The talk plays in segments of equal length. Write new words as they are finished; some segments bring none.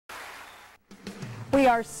We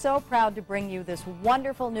are so proud to bring you this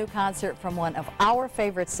wonderful new concert from one of our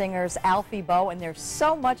favorite singers, Alfie Boe, and there's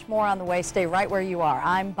so much more on the way. Stay right where you are.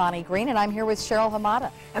 I'm Bonnie Green, and I'm here with Cheryl Hamada.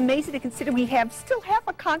 Amazing to consider we still have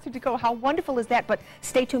a concert to go. How wonderful is that? But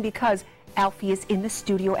stay tuned because Alfie is in the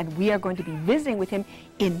studio, and we are going to be visiting with him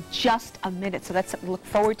in just a minute. So that's something to look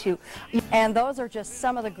forward to. And those are just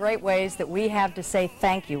some of the great ways that we have to say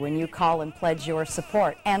thank you when you call and pledge your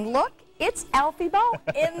support. And look, it's Alfie Boe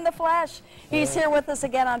in the flesh. He's here with us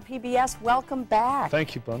again on PBS. Welcome back.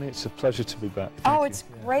 Thank you, Bonnie. It's a pleasure to be back. Oh, it's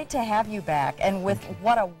great to have you back. And with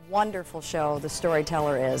what a wonderful show the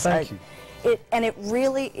Storyteller is. Thank you. It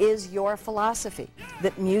really is your philosophy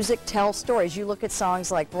that music tells stories. You look at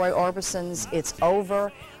songs like Roy Orbison's It's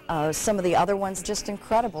Over, some of the other ones, just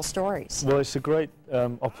incredible stories. Well, it's a great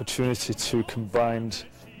opportunity to combine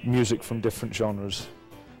music from different genres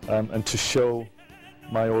and to show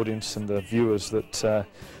my audience and the viewers that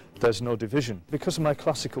there's no division. Because of my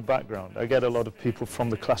classical background, I get a lot of people from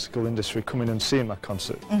the classical industry coming and seeing my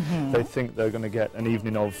concert. They think they're going to get an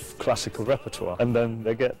evening of classical repertoire, and then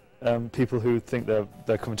they get people who think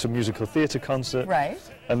they're coming to a musical theatre concert, right?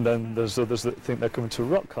 And then there's others that think they're coming to a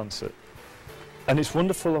rock concert. And it's a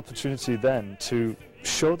wonderful opportunity then to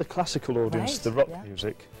show the classical audience the rock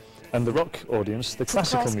music, and the rock audience the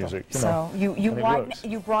classical music. So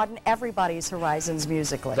you broaden everybody's horizons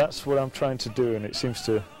musically. That's what I'm trying to do, and it seems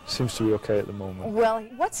to be okay at the moment. Well,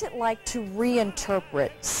 what's it like to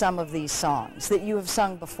reinterpret some of these songs that you have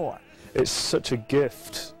sung before? It's such a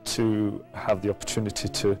gift to have the opportunity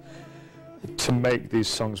to make these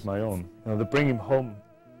songs my own. You know, the Bring Him Home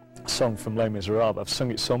song from Les Miserables, I've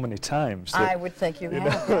sung it so many times. I would think you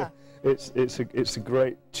have. It's a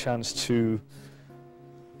great chance to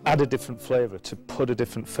add a different flavour, to put a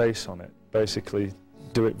different face on it. Basically,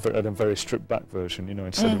 do it at a very stripped back version. You know,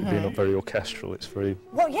 instead of it being very orchestral, it's very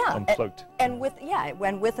unplugged. And with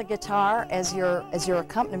a guitar as your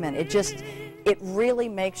accompaniment, it really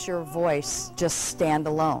makes your voice just stand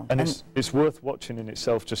alone. And it's worth watching in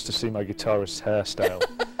itself just to see my guitarist's hairstyle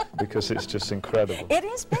because it's just incredible. It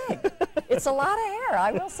is big. It's a lot of hair,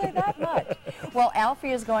 I will say that much. Well,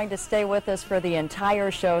 Alfie is going to stay with us for the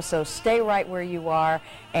entire show, so stay right where you are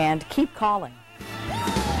and keep calling.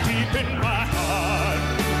 Deep in my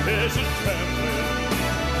heart, there's a trembling.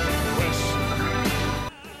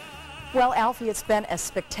 Well, Alfie, it's been a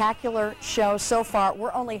spectacular show so far.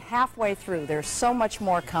 We're only halfway through. There's so much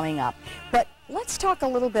more coming up. But let's talk a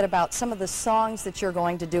little bit about some of the songs that you're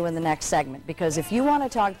going to do in the next segment, because if you want to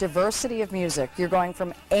talk diversity of music, you're going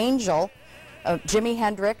from Angel, Jimi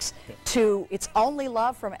Hendrix, to It's Only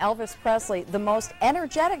Love from Elvis Presley, the most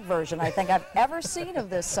energetic version I think I've ever seen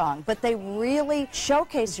of this song. But they really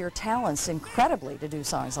showcase your talents incredibly to do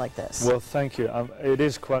songs like this. Well, thank you. It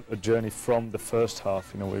is quite a journey from the first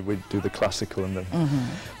half. You know, we do the classical and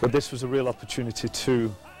but this was a real opportunity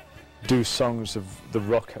to do songs of the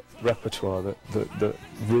rock repertoire that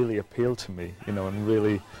really appeal to me, you know,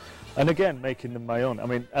 and again, making them my own. I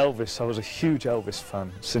mean, Elvis, I was a huge Elvis fan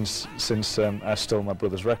since I stole my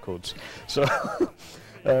brother's records. So,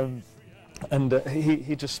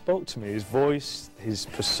 he just spoke to me. His voice, his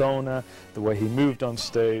persona, the way he moved on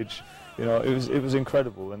stage, you know, it was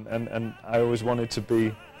incredible. And I always wanted to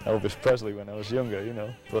be Elvis Presley when I was younger, you know,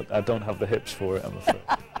 but I don't have the hips for it, I'm afraid.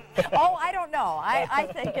 Oh, I don't know. I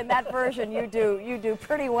think in that version you do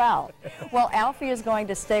pretty well. Well, Alfie is going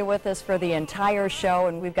to stay with us for the entire show,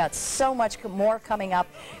 and we've got so much more coming up.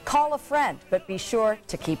 Call a friend, but be sure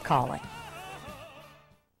to keep calling.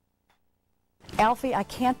 Alfie, I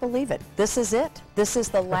can't believe it. This is it. This is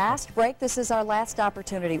the last break. This is our last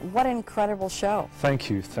opportunity. What an incredible show. Thank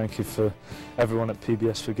you. Thank you for everyone at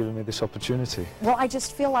PBS for giving me this opportunity. Well, I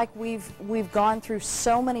just feel like we've gone through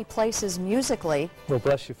so many places musically. Well,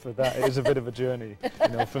 bless you for that. It is a bit of a journey,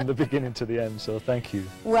 you know, from the beginning to the end, so thank you.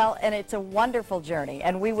 Well, and it's a wonderful journey,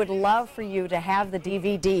 and we would love for you to have the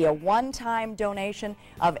DVD, a one-time donation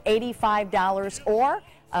of $85 or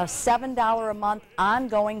a $7 a month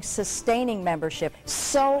ongoing sustaining membership.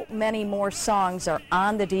 So many more songs are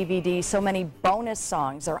on the DVD, so many bonus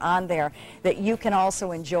songs are on there that you can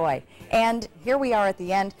also enjoy. And here we are at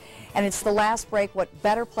the end, and it's the last break. What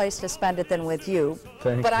better place to spend it than with you?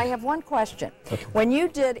 But I have one question. Okay. When you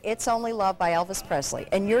did It's Only Love by Elvis Presley,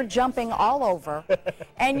 and you're jumping all over,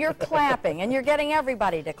 and you're clapping, and you're getting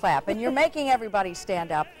everybody to clap, and you're making everybody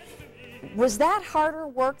stand up, was that harder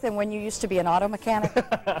work than when you used to be an auto mechanic?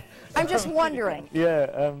 I'm just wondering.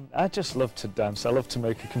 Yeah, I just love to dance. I love to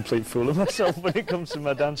make a complete fool of myself when it comes to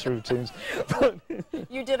my dance routines.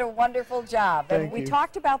 You did a wonderful job. And we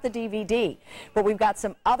talked about the DVD, but we've got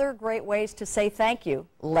some other great ways to say thank you.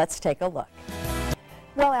 Let's take a look.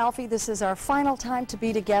 Well, Alfie, this is our final time to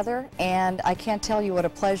be together, and I can't tell you what a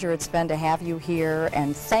pleasure it's been to have you here,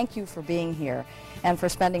 and thank you for being here and for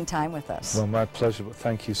spending time with us. Well, my pleasure, but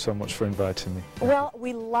thank you so much for inviting me. Well,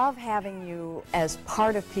 we love having you as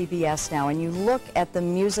part of PBS now, and you look at the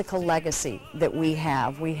musical legacy that we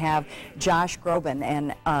have. We have Josh Groban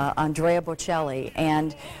and Andrea Bocelli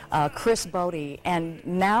and Chris Bodie, and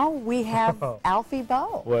now we have Alfie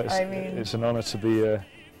Boe. Well, it's an honor to be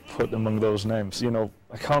put among those names. You know,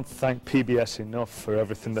 I can't thank PBS enough for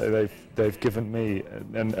everything that they've given me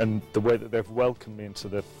and the way that they've welcomed me into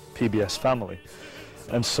the PBS family.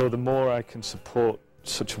 And so the more I can support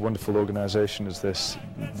such a wonderful organisation as this,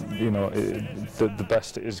 you know, the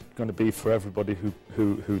best it is going to be for everybody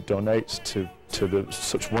who donates to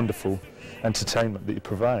such wonderful entertainment that you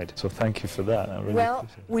provide. So thank you for that. I really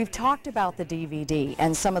appreciate it. We've talked about the DVD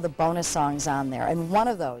and some of the bonus songs on there, and one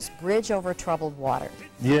of those, Bridge Over Troubled Water.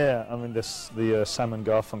 Yeah, I mean, the Simon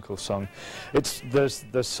Garfunkel song.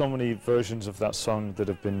 There's so many versions of that song that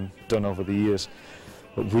have been done over the years,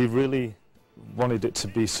 but we really wanted it to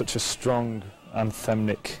be such a strong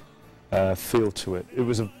anthemic feel to it. It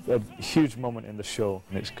was a huge moment in the show,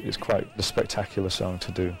 and it's quite a spectacular song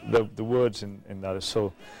to do. The words in that are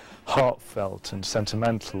so heartfelt and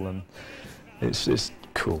sentimental, and it's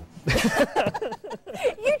cool.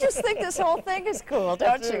 You just think this whole thing is cool,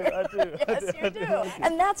 don't you? I do. Yes, you do.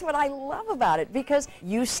 And that's what I love about it, because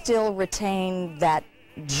you still retain that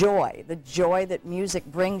joy, the joy that music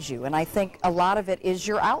brings you. And I think a lot of it is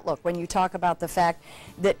your outlook when you talk about the fact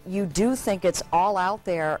that you do think it's all out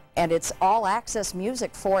there and it's all access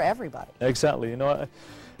music for everybody. Exactly. You know,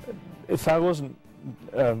 if I wasn't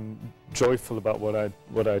joyful about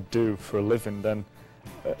what I do for a living, then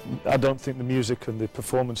I don't think the music and the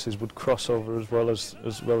performances would cross over as well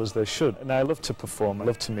as they should. And I love to perform. I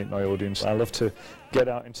love to meet my audience. I love to get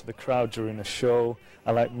out into the crowd during a show.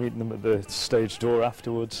 I like meeting them at the stage door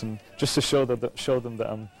afterwards, and just to show them that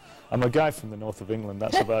I'm a guy from the north of England.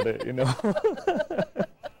 That's about it, you know.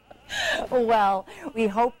 Well, we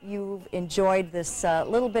hope you've enjoyed this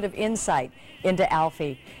little bit of insight into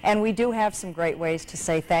Alfie. And we do have some great ways to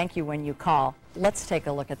say thank you when you call. Let's take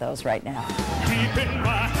a look at those right now. Deep in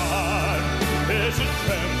my heart, there's a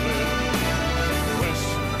trembling